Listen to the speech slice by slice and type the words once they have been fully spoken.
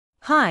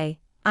Hi,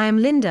 I am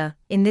Linda.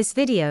 In this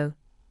video,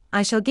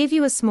 I shall give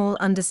you a small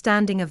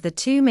understanding of the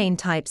two main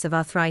types of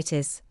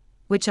arthritis,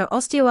 which are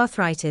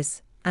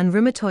osteoarthritis and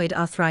rheumatoid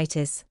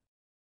arthritis.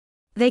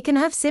 They can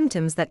have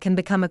symptoms that can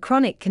become a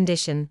chronic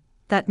condition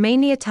that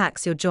mainly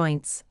attacks your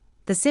joints.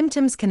 The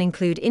symptoms can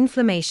include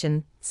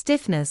inflammation,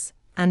 stiffness,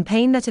 and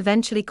pain that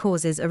eventually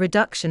causes a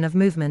reduction of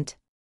movement.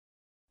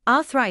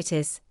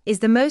 Arthritis is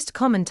the most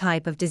common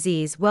type of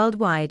disease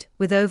worldwide,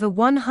 with over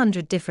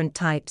 100 different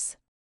types.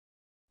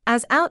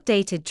 As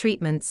outdated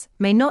treatments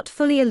may not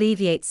fully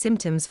alleviate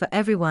symptoms for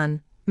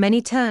everyone,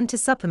 many turn to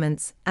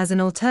supplements as an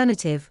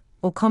alternative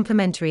or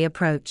complementary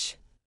approach.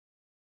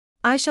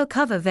 I shall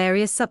cover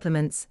various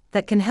supplements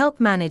that can help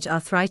manage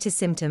arthritis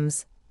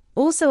symptoms.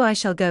 Also, I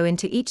shall go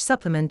into each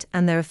supplement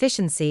and their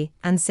efficiency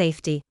and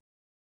safety.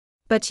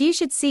 But you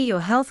should see your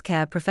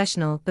healthcare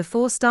professional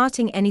before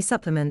starting any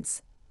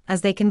supplements,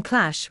 as they can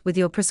clash with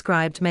your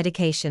prescribed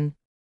medication.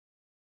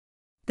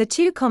 The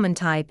two common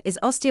type is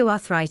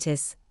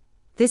osteoarthritis.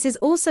 This is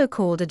also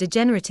called a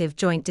degenerative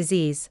joint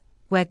disease,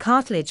 where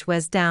cartilage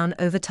wears down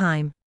over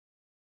time.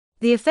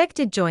 The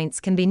affected joints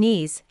can be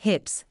knees,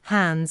 hips,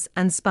 hands,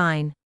 and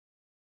spine,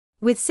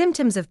 with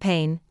symptoms of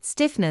pain,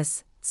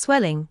 stiffness,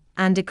 swelling,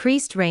 and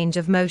decreased range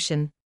of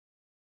motion.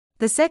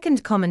 The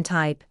second common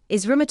type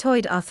is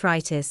rheumatoid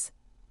arthritis,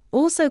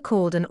 also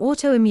called an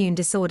autoimmune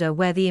disorder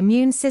where the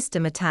immune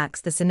system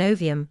attacks the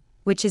synovium,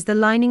 which is the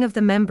lining of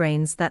the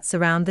membranes that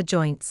surround the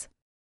joints.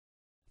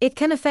 It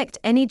can affect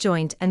any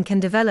joint and can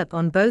develop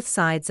on both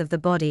sides of the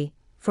body.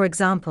 For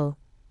example,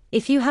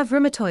 if you have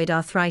rheumatoid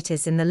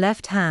arthritis in the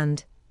left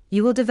hand,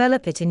 you will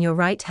develop it in your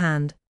right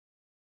hand.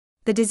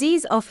 The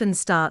disease often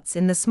starts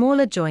in the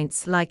smaller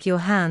joints like your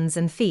hands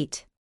and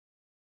feet.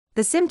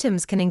 The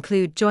symptoms can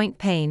include joint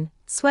pain,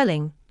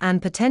 swelling,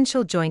 and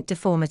potential joint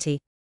deformity,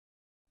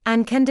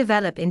 and can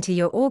develop into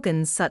your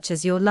organs such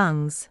as your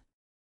lungs.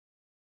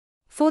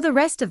 For the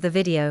rest of the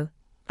video,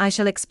 I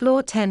shall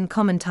explore 10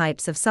 common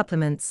types of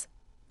supplements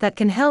that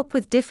can help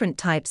with different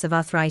types of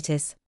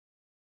arthritis.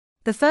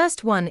 The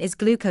first one is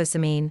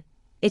glucosamine.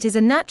 It is a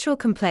natural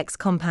complex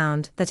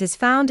compound that is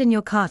found in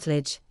your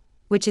cartilage,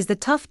 which is the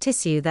tough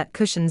tissue that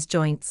cushions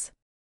joints.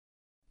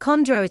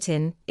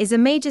 Chondroitin is a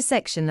major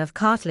section of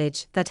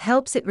cartilage that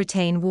helps it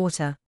retain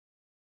water.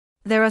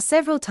 There are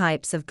several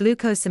types of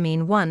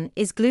glucosamine. One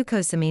is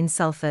glucosamine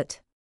sulfate.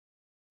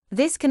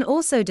 This can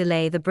also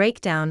delay the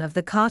breakdown of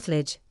the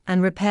cartilage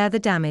and repair the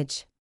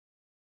damage.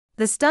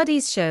 The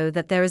studies show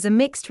that there is a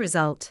mixed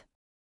result.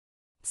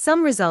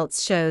 Some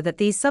results show that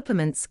these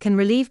supplements can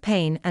relieve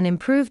pain and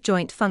improve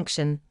joint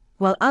function,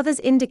 while others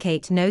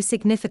indicate no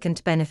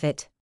significant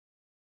benefit.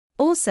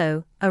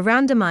 Also, a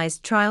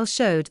randomized trial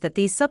showed that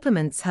these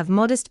supplements have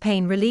modest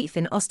pain relief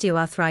in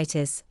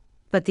osteoarthritis,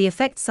 but the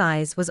effect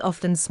size was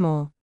often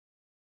small.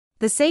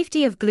 The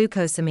safety of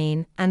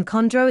glucosamine and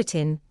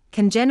chondroitin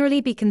can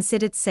generally be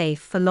considered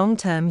safe for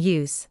long-term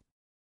use.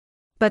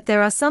 But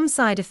there are some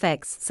side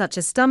effects such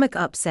as stomach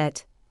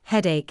upset,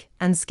 headache,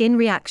 and skin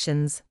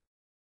reactions.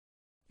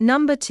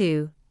 Number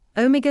 2.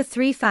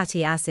 Omega-3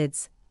 fatty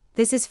acids.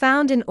 This is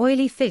found in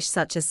oily fish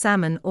such as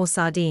salmon or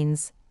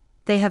sardines.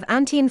 They have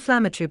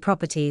anti-inflammatory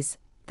properties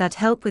that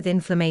help with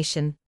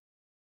inflammation.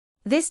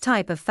 This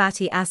type of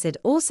fatty acid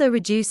also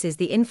reduces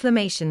the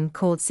inflammation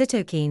called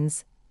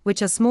cytokines,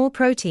 which are small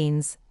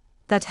proteins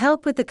that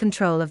help with the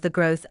control of the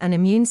growth and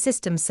immune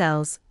system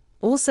cells,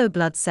 also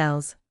blood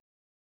cells.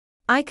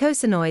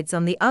 Eicosanoids,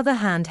 on the other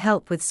hand,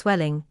 help with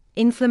swelling,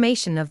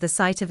 inflammation of the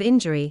site of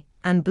injury,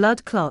 and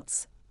blood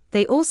clots.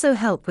 They also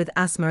help with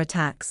asthma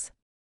attacks.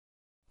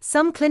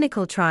 Some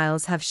clinical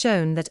trials have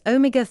shown that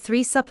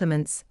omega-3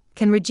 supplements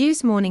can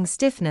reduce morning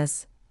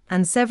stiffness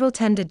and several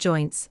tender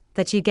joints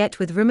that you get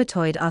with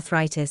rheumatoid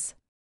arthritis.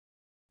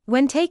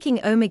 When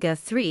taking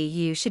omega-3,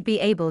 you should be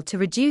able to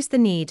reduce the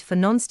need for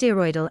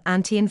non-steroidal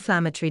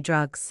anti-inflammatory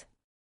drugs.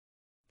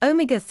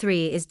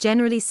 Omega-3 is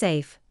generally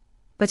safe,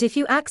 but if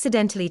you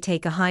accidentally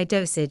take a high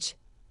dosage,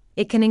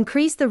 it can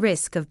increase the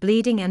risk of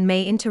bleeding and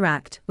may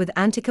interact with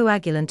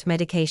anticoagulant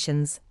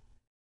medications.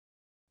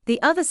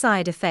 The other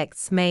side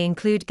effects may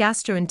include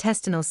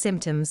gastrointestinal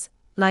symptoms,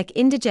 like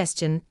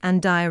indigestion and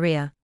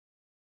diarrhea.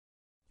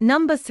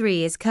 Number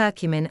 3 is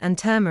curcumin and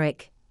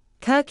turmeric.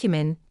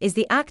 Curcumin is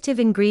the active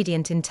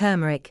ingredient in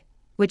turmeric,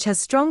 which has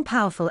strong,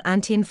 powerful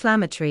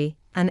anti-inflammatory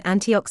and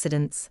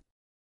antioxidants.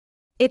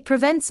 It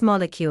prevents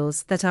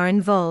molecules that are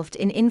involved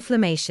in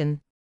inflammation.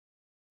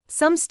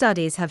 Some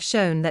studies have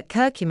shown that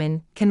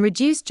curcumin can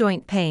reduce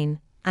joint pain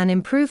and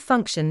improve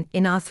function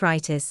in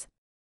arthritis.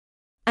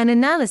 An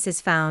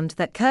analysis found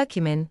that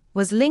curcumin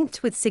was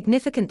linked with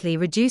significantly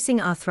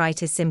reducing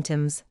arthritis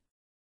symptoms.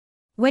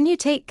 When you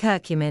take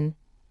curcumin,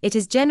 it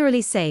is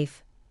generally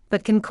safe,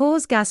 but can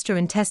cause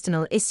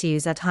gastrointestinal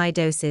issues at high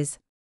doses.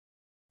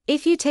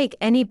 If you take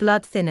any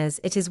blood thinners,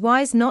 it is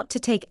wise not to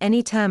take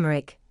any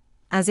turmeric,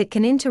 as it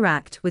can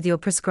interact with your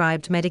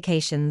prescribed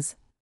medications.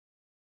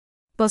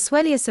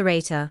 Boswellia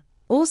serrata,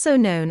 also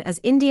known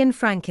as Indian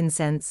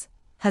frankincense,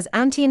 has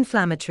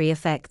anti-inflammatory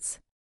effects.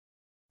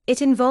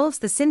 It involves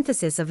the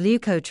synthesis of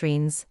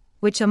leukotrienes,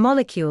 which are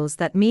molecules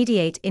that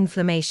mediate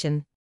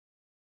inflammation.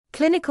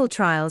 Clinical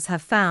trials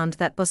have found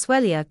that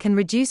Boswellia can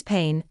reduce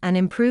pain and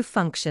improve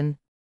function.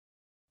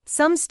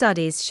 Some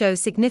studies show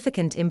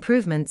significant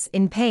improvements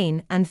in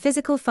pain and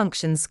physical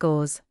function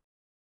scores.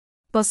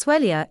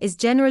 Boswellia is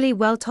generally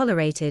well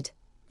tolerated,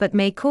 but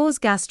may cause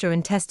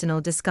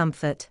gastrointestinal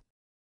discomfort.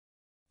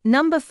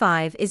 Number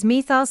 5 is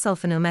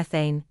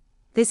methylsulfonylmethane.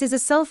 This is a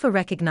sulfur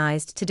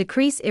recognized to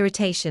decrease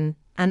irritation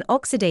and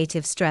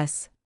oxidative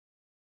stress.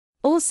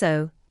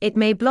 Also, it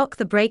may block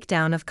the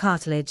breakdown of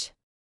cartilage.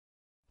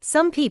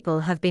 Some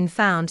people have been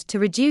found to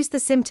reduce the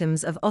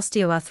symptoms of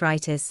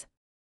osteoarthritis.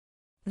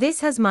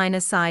 This has minor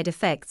side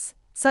effects,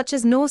 such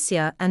as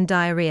nausea and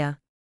diarrhea.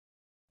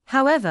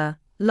 However,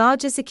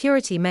 larger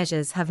security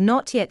measures have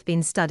not yet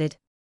been studied.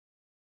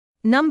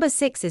 Number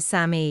 6 is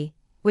SAMe,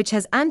 which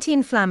has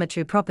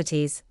anti-inflammatory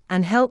properties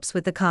and helps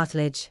with the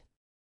cartilage.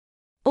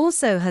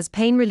 Also has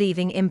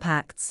pain-relieving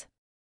impacts.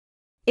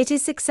 It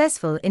is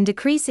successful in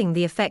decreasing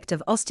the effect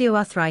of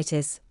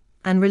osteoarthritis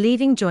and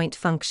relieving joint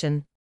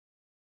function.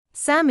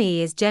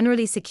 SAMe is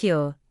generally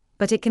secure,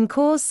 but it can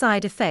cause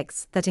side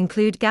effects that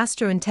include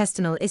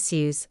gastrointestinal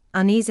issues,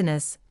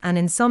 uneasiness, and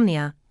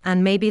insomnia,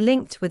 and may be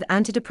linked with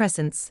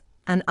antidepressants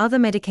and other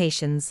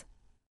medications.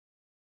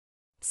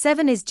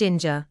 7 is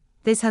ginger.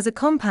 This has a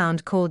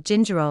compound called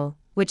gingerol,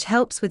 which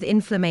helps with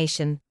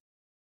inflammation.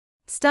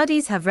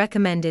 Studies have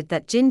recommended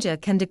that ginger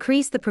can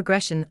decrease the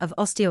progression of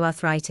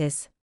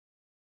osteoarthritis.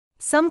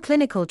 Some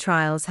clinical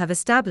trials have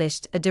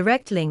established a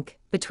direct link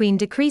between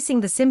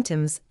decreasing the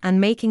symptoms and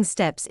making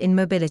steps in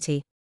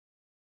mobility.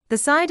 The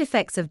side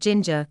effects of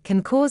ginger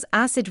can cause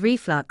acid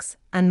reflux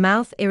and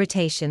mouth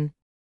irritation.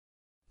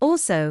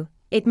 Also,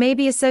 it may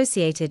be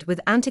associated with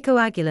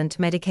anticoagulant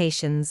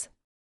medications.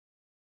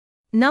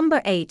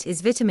 Number 8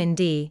 is vitamin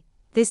D.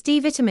 This D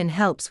vitamin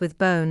helps with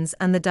bones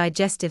and the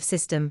digestive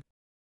system.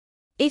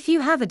 If you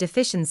have a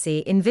deficiency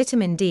in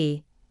vitamin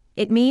D,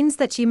 it means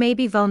that you may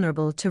be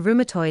vulnerable to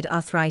rheumatoid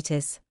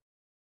arthritis.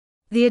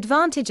 The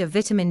advantage of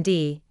vitamin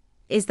D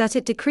is that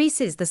it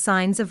decreases the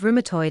signs of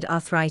rheumatoid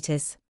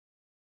arthritis.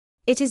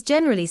 It is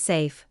generally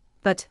safe,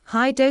 but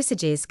high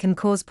dosages can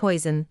cause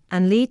poison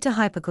and lead to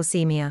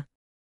hypocalcemia.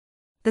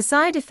 The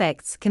side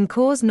effects can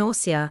cause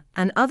nausea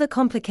and other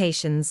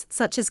complications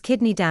such as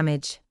kidney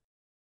damage.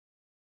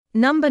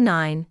 Number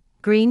 9,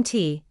 green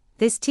tea.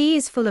 This tea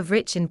is full of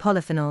rich in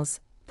polyphenols,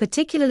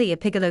 particularly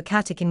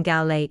epigallocatechin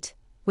gallate,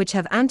 which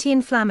have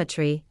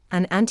anti-inflammatory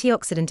and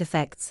antioxidant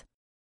effects.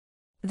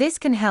 This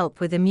can help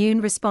with immune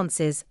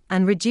responses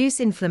and reduce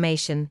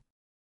inflammation.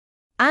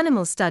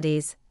 Animal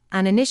studies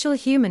and initial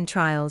human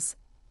trials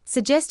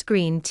suggest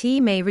green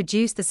tea may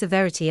reduce the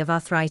severity of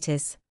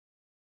arthritis.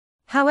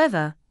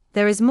 However,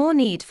 there is more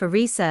need for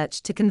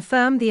research to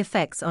confirm the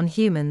effects on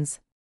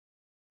humans.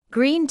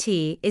 Green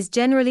tea is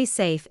generally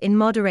safe in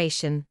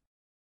moderation.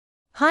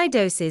 High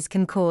doses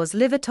can cause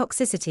liver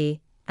toxicity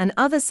and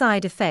other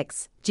side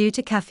effects due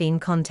to caffeine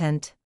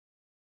content.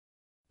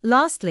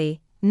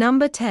 Lastly,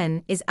 number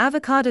 10 is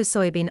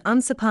Avocado-Soybean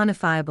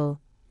Unsaponifiable.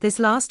 This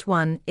last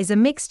one is a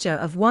mixture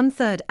of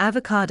 1/3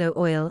 avocado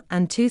oil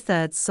and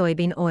 2/3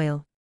 soybean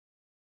oil.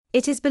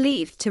 It is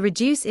believed to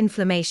reduce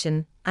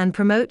inflammation and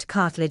promote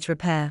cartilage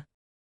repair.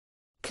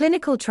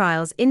 Clinical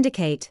trials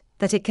indicate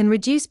that it can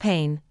reduce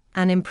pain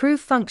and improve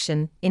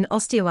function in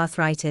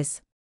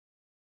osteoarthritis.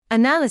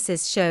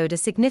 Analysis showed a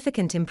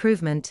significant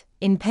improvement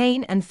in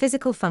pain and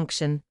physical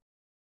function.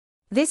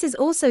 This is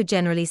also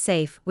generally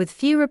safe with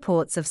few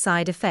reports of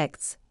side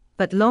effects,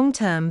 but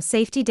long-term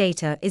safety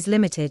data is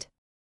limited.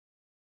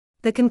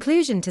 The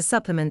conclusion to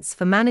supplements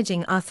for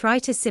managing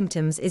arthritis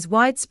symptoms is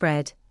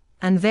widespread,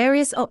 and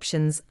various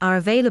options are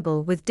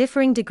available with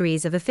differing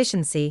degrees of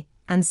efficiency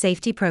and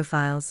safety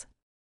profiles.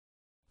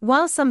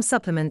 While some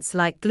supplements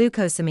like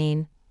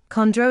glucosamine,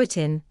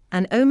 chondroitin,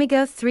 and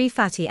omega-3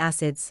 fatty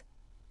acids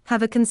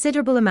have a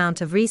considerable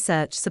amount of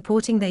research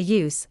supporting their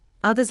use,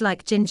 others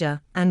like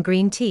ginger and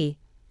green tea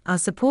are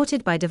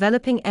supported by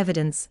developing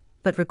evidence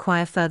but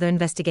require further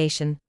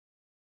investigation.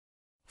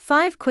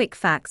 5 quick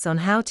facts on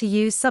how to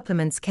use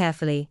supplements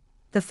carefully.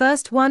 The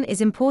first one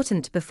is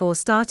important before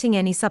starting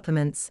any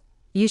supplements.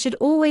 You should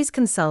always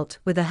consult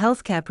with a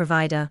healthcare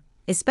provider,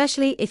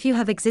 especially if you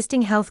have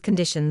existing health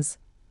conditions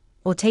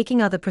or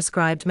taking other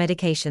prescribed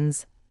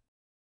medications.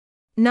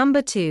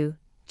 Number 2.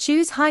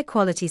 Choose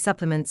high-quality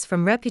supplements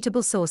from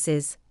reputable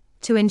sources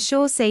to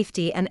ensure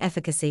safety and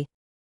efficacy.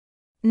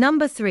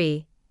 Number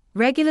 3.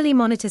 Regularly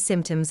monitor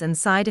symptoms and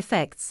side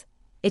effects.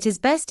 It is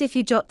best if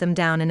you jot them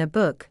down in a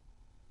book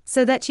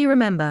so that you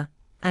remember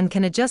and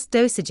can adjust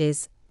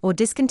dosages or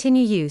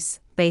discontinue use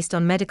based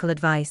on medical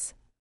advice.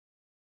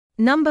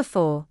 Number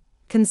 4.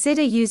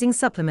 Consider using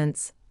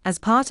supplements as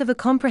part of a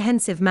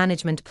comprehensive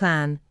management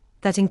plan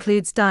that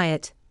includes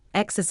diet,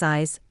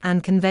 exercise,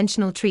 and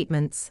conventional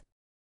treatments.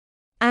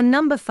 And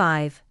number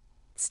 5.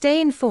 Stay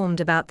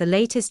informed about the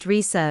latest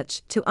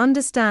research to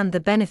understand the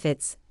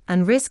benefits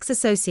and risks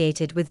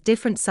associated with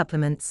different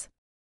supplements.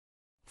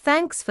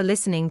 Thanks for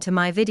listening to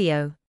my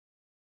video.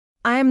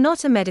 I am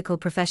not a medical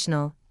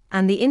professional,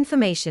 and the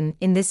information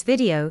in this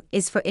video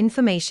is for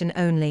information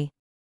only.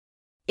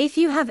 If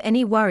you have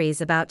any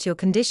worries about your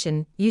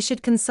condition, you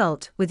should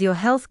consult with your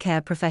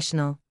healthcare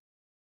professional.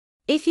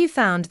 If you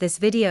found this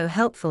video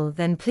helpful,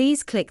 then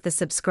please click the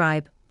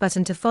subscribe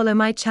button to follow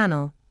my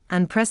channel,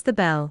 and press the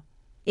bell.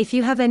 If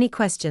you have any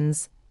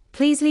questions,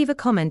 please leave a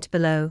comment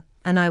below,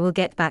 and I will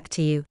get back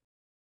to you.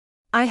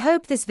 I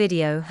hope this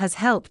video has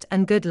helped,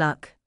 and good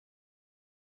luck.